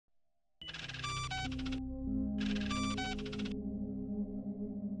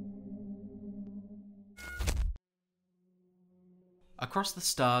Across the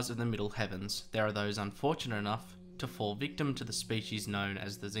stars of the middle heavens, there are those unfortunate enough to fall victim to the species known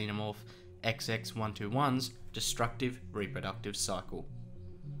as the xenomorph XX121's destructive reproductive cycle.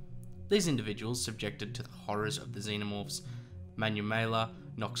 These individuals, subjected to the horrors of the xenomorph's Manumela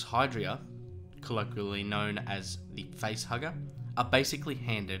noxhydria, colloquially known as the facehugger, are basically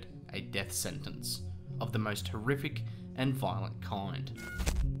handed a death sentence of the most horrific and violent kind.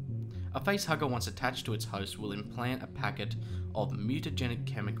 A facehugger, once attached to its host, will implant a packet of mutagenic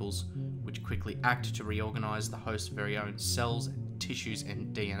chemicals which quickly act to reorganize the host's very own cells, tissues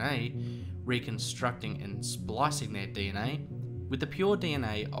and DNA, reconstructing and splicing their DNA with the pure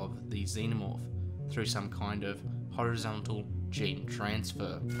DNA of the xenomorph through some kind of horizontal gene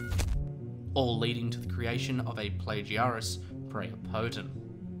transfer, all leading to the creation of a Plagiaris praepotent,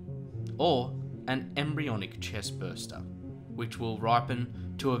 or an embryonic chestburster, which will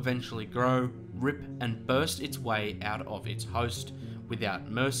ripen to eventually grow, rip and burst its way out of its host without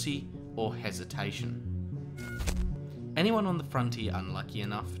mercy or hesitation. Anyone on the frontier unlucky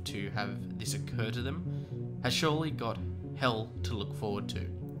enough to have this occur to them has surely got hell to look forward to,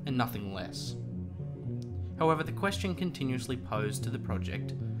 and nothing less. However, the question continuously posed to the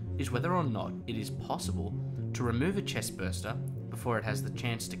project is whether or not it is possible to remove a chestburster before it has the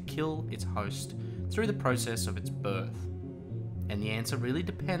chance to kill its host through the process of its birth. And the answer really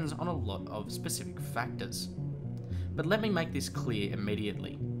depends on a lot of specific factors. But let me make this clear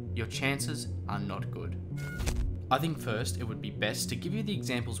immediately. Your chances are not good. I think first it would be best to give you the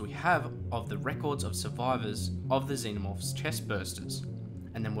examples we have of the records of survivors of the xenomorph's chestbursters,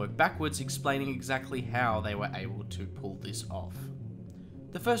 and then work backwards explaining exactly how they were able to pull this off.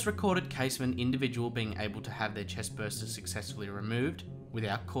 The first recorded case of an individual being able to have their chestburster successfully removed,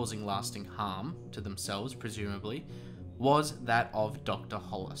 without causing lasting harm to themselves presumably, was that of Dr.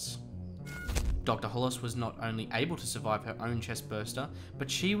 Hollis. Dr. Hollis was not only able to survive her own chestburster, but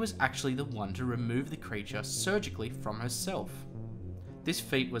she was actually the one to remove the creature surgically from herself. This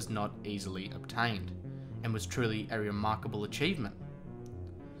feat was not easily obtained, and was truly a remarkable achievement.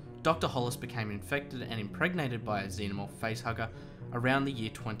 Dr. Hollis became infected and impregnated by a xenomorph facehugger around the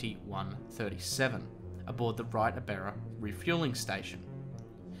year 2137, aboard the Wright-Aberra refueling station.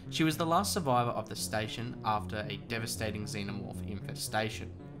 She was the last survivor of the station after a devastating xenomorph infestation,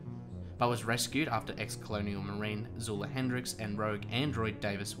 but was rescued after ex-colonial Marine Zula Hendricks and rogue android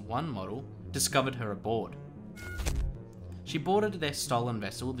Davis 1 model discovered her aboard. She boarded their stolen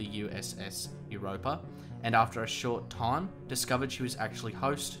vessel, the USS Europa, and after a short time discovered she was actually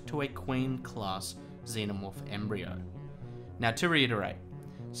host to a Queen-class xenomorph embryo. Now, to reiterate,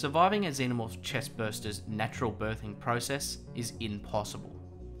 surviving a xenomorph chestburster's natural birthing process is impossible.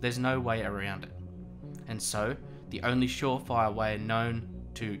 There's no way around it. And so, the only surefire way known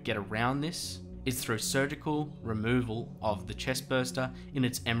to get around this is through surgical removal of the chestburster in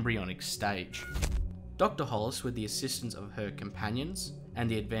its embryonic stage. Dr. Hollis, with the assistance of her companions and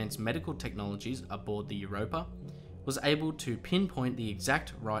the advanced medical technologies aboard the Europa, was able to pinpoint the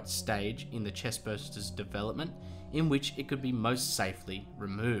exact right stage in the chestburster's development in which it could be most safely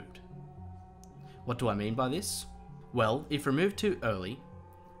removed. What do I mean by this? Well, if removed too early,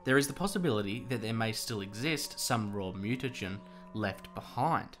 there is the possibility that there may still exist some raw mutagen left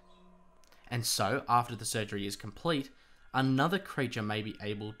behind. And so, after the surgery is complete, another creature may be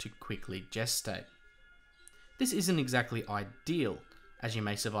able to quickly gestate. This isn't exactly ideal, as you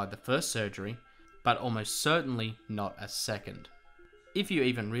may survive the first surgery, but almost certainly not a second, if you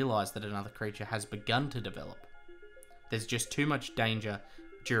even realise that another creature has begun to develop. There's just too much danger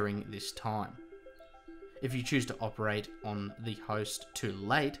during this time. If you choose to operate on the host too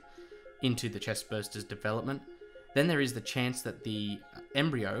late into the chestburster's development, then there is the chance that the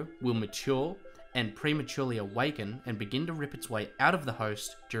embryo will mature and prematurely awaken and begin to rip its way out of the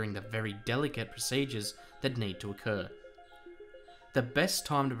host during the very delicate procedures that need to occur. The best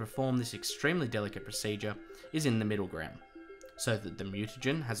time to perform this extremely delicate procedure is in the middle ground, so that the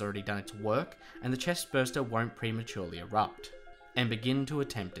mutagen has already done its work and the chestburster won't prematurely erupt and begin to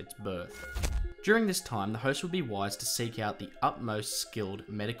attempt its birth. During this time, the host would be wise to seek out the utmost skilled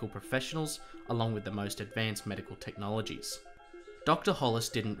medical professionals along with the most advanced medical technologies. Dr. Hollis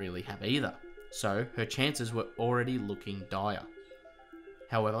didn't really have either, so her chances were already looking dire.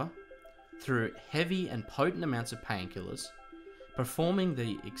 However, through heavy and potent amounts of painkillers, performing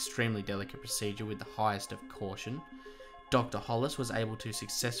the extremely delicate procedure with the highest of caution, Dr. Hollis was able to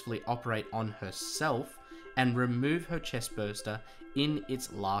successfully operate on herself and remove her chestburster in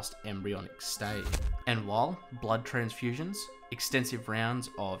its last embryonic stage. And while blood transfusions, extensive rounds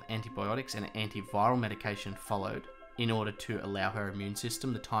of antibiotics and antiviral medication followed in order to allow her immune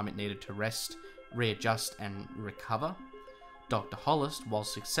system the time it needed to rest, readjust and recover, Dr. Hollis, while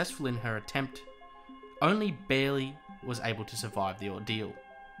successful in her attempt, only barely was able to survive the ordeal.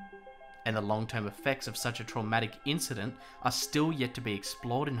 And the long-term effects of such a traumatic incident are still yet to be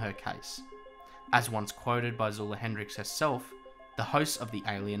explored in her case. As once quoted by Zula Hendricks herself, the hosts of the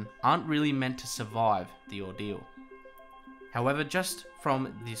alien aren't really meant to survive the ordeal. However, just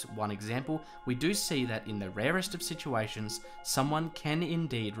from this one example, we do see that in the rarest of situations, someone can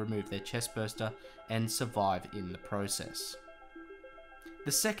indeed remove their chestburster and survive in the process.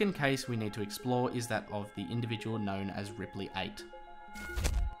 The second case we need to explore is that of the individual known as Ripley 8.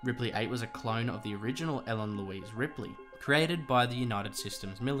 Ripley 8 was a clone of the original Ellen Louise Ripley, created by the United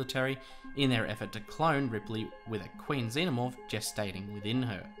Systems military in their effort to clone Ripley with a queen xenomorph gestating within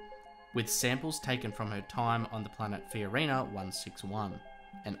her, with samples taken from her time on the planet Fiorina 161,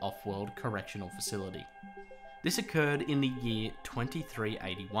 an off-world correctional facility. This occurred in the year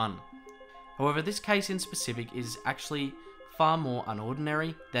 2381. However, this case in specific is actually far more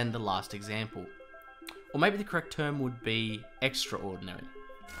unordinary than the last example. Or maybe the correct term would be extraordinary.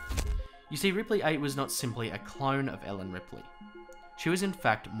 You see, Ripley 8 was not simply a clone of Ellen Ripley. She was in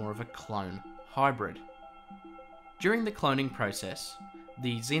fact more of a clone hybrid. During the cloning process,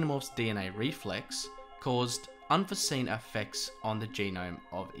 the xenomorph's DNA reflex caused unforeseen effects on the genome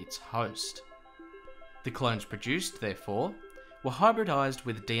of its host. The clones produced, therefore, were hybridized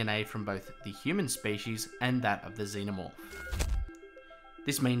with DNA from both the human species and that of the xenomorph.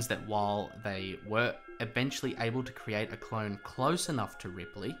 This means that while they were eventually able to create a clone close enough to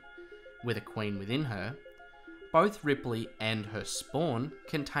Ripley, with a queen within her, both Ripley and her spawn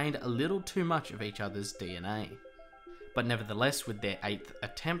contained a little too much of each other's DNA. But nevertheless, with their 8th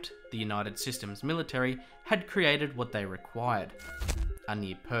attempt, the United Systems military had created what they required, a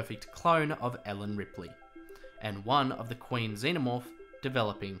near-perfect clone of Ellen Ripley, and one of the Queen Xenomorph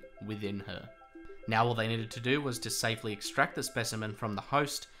developing within her. Now all they needed to do was to safely extract the specimen from the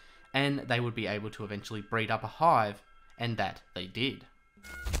host, and they would be able to eventually breed up a hive, and that they did.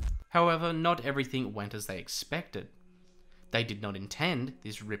 However, not everything went as they expected. They did not intend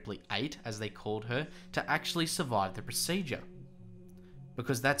this Ripley 8, as they called her, to actually survive the procedure.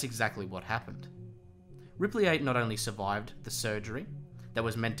 Because that's exactly what happened. Ripley 8 not only survived the surgery that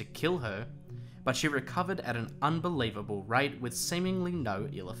was meant to kill her, but she recovered at an unbelievable rate with seemingly no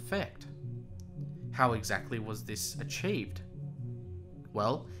ill effect. How exactly was this achieved?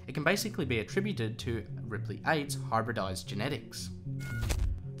 Well, it can basically be attributed to Ripley 8's hybridized genetics.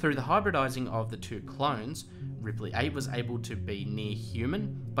 Through the hybridizing of the two clones, Ripley 8 was able to be near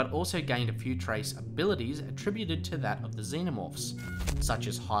human, but also gained a few trace abilities attributed to that of the xenomorphs, such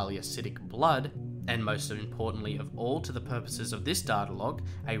as highly acidic blood, and most importantly of all to the purposes of this data log,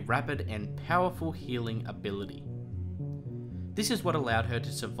 a rapid and powerful healing ability. This is what allowed her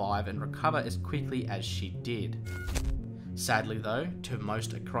to survive and recover as quickly as she did. Sadly though, to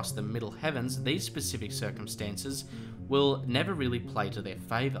most across the Middle Heavens, these specific circumstances will never really play to their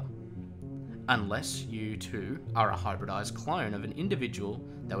favour, unless you too are a hybridized clone of an individual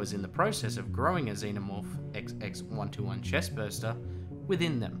that was in the process of growing a xenomorph XX121 chestburster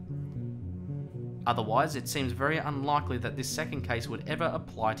within them. Otherwise, it seems very unlikely that this second case would ever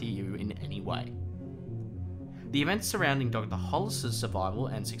apply to you in any way. The events surrounding Dr. Hollis's survival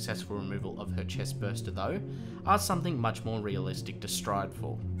and successful removal of her chestburster, though, are something much more realistic to strive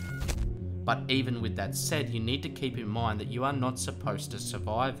for. But even with that said, you need to keep in mind that you are not supposed to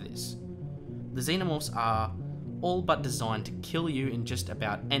survive this. The xenomorphs are all but designed to kill you in just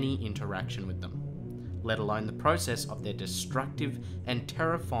about any interaction with them, let alone the process of their destructive and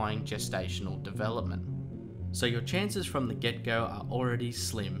terrifying gestational development. So your chances from the get-go are already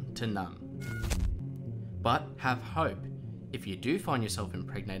slim to none. But have hope. If you do find yourself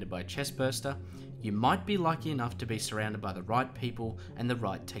impregnated by a chestburster, you might be lucky enough to be surrounded by the right people and the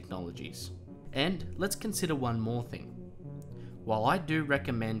right technologies. And let's consider one more thing. While I do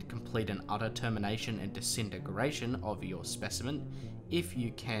recommend complete and utter termination and disintegration of your specimen, if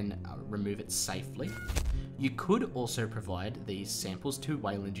you can remove it safely, you could also provide these samples to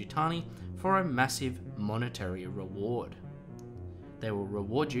Weyland-Yutani for a massive monetary reward. They will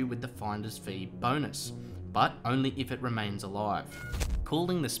reward you with the finder's fee bonus, but only if it remains alive.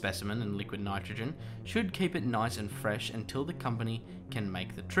 Cooling the specimen in liquid nitrogen should keep it nice and fresh until the company can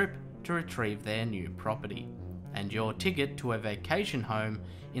make the trip to retrieve their new property, and your ticket to a vacation home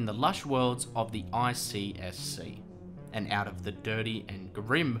in the lush worlds of the ICSC, and out of the dirty and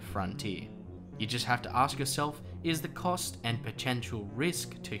grim frontier. You just have to ask yourself, is the cost and potential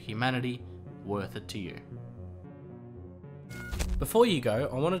risk to humanity worth it to you? Before you go,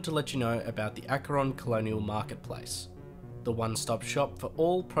 I wanted to let you know about the ACHERON Colonial Marketplace, the one-stop shop for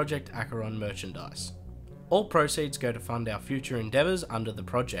all Project ACHERON merchandise. All proceeds go to fund our future endeavours under the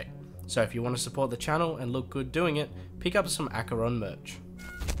project, so if you want to support the channel and look good doing it, pick up some ACHERON merch.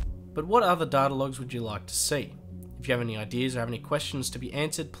 But what other data logs would you like to see? If you have any ideas or have any questions to be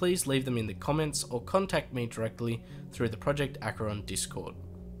answered, please leave them in the comments or contact me directly through the Project ACHERON Discord.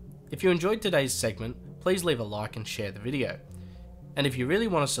 If you enjoyed today's segment, please leave a like and share the video. And if you really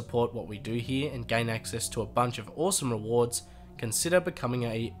want to support what we do here and gain access to a bunch of awesome rewards, consider becoming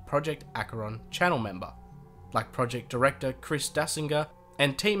a Project ACHERON channel member, like Project Director Chris Dasinger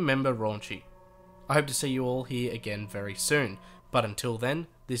and team member Raunchy. I hope to see you all here again very soon, but until then,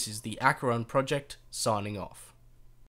 this is the ACHERON Project signing off.